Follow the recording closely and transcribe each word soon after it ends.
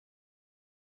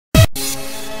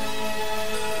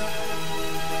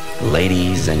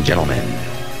Ladies and gentlemen,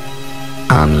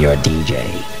 I'm your DJ.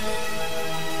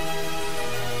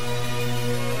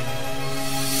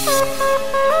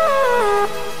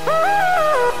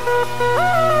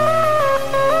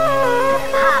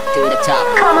 To the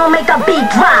top. Come on, make the beat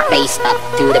drop. Bass up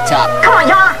to the top. Come on,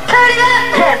 y'all, turn it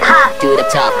up. Hip hop To the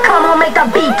top. Come on, make the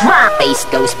beat drop. Bass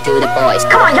goes to the boys.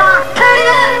 Come on, y'all, turn it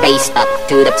up. Bass up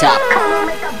to the top. Come on,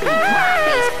 make the beat drop.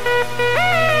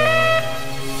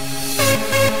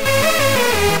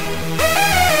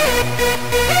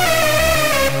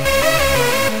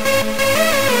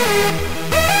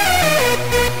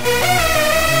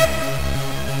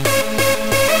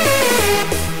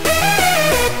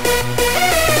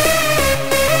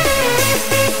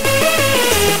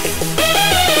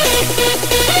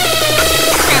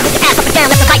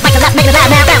 Make it loud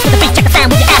now, bounce with the beat, check the sound,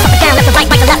 move your ass up and down, left and right,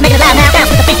 right and left, make it loud now, bounce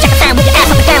with the beat, check the sound, move your ass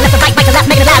up and down, left and right, right and left,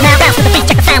 make it loud now, bounce with the beat,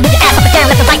 check the sound, move your ass up and down,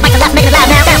 left and right, right and left, make it loud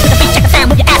now, bounce with the beat, check the sound,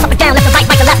 move your ass up and down, left and right,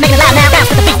 right and left, make it loud now, bounce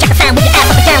with the beat, check the sound, move your ass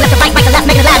up and down, left and right, right and left,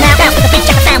 make it loud now, bounce with the beat,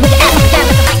 check the sound, move your ass up and down,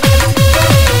 left and right, right and left.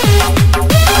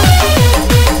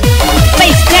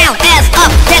 Face down, ass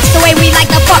up, that's the way we like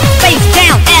to fuck. Face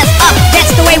down, ass up,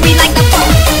 that's the way we like to fuck.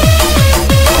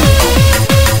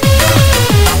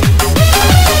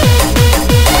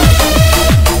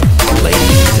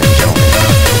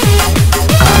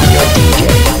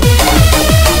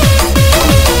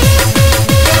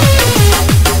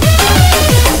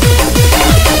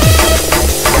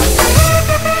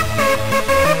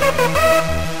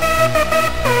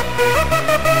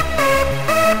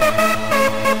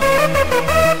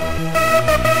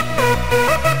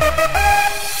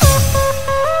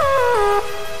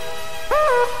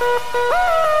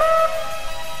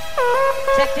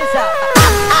 Check this out.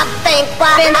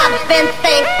 I've been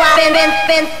think,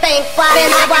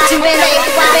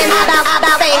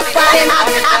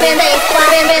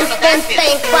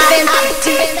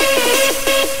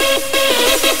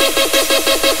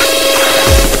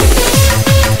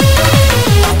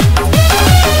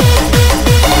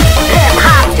 Hip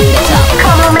hop to the top.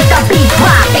 Come on, make the beat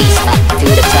drop. Bass up to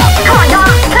the top. Come on,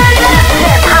 y'all, turn it up.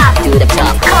 Hip hop To the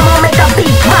top. Come on, make the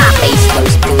beat drop. Bass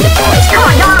goes to the boys. Come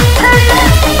on, y'all, turn it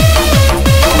up.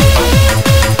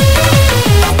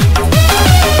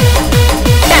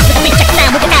 bounce with the beat, check the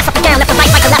sound, move your ass up and down, left and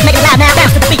right, right and left, make it loud now,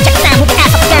 bounce with the beat, check the sound, move your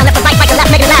ass up and down, left and right, right and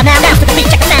left, make it loud now, bounce with the beat,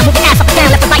 check the sound, move your ass up and down,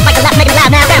 left and right, right and left, make it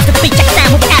loud now, bounce with the beat, check the sound,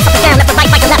 move your ass up and down, left and right,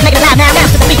 right and left, make it loud now,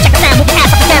 bounce with the beat, check the sound, move your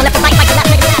ass up and down, left and right, right and left,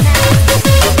 make it loud now.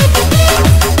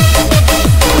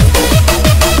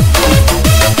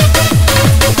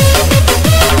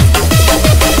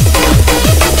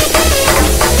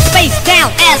 Face down,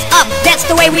 ass up, that's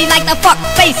the way we like to fuck.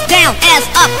 Face down, ass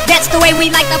up, that's the way we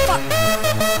like to fuck.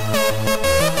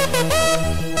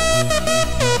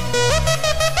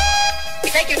 We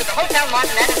take you to the Hotel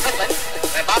Martinet in Brooklyn,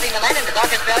 where Bobby Millen and the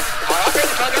Orchestra are offering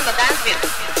a program of dance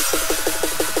music.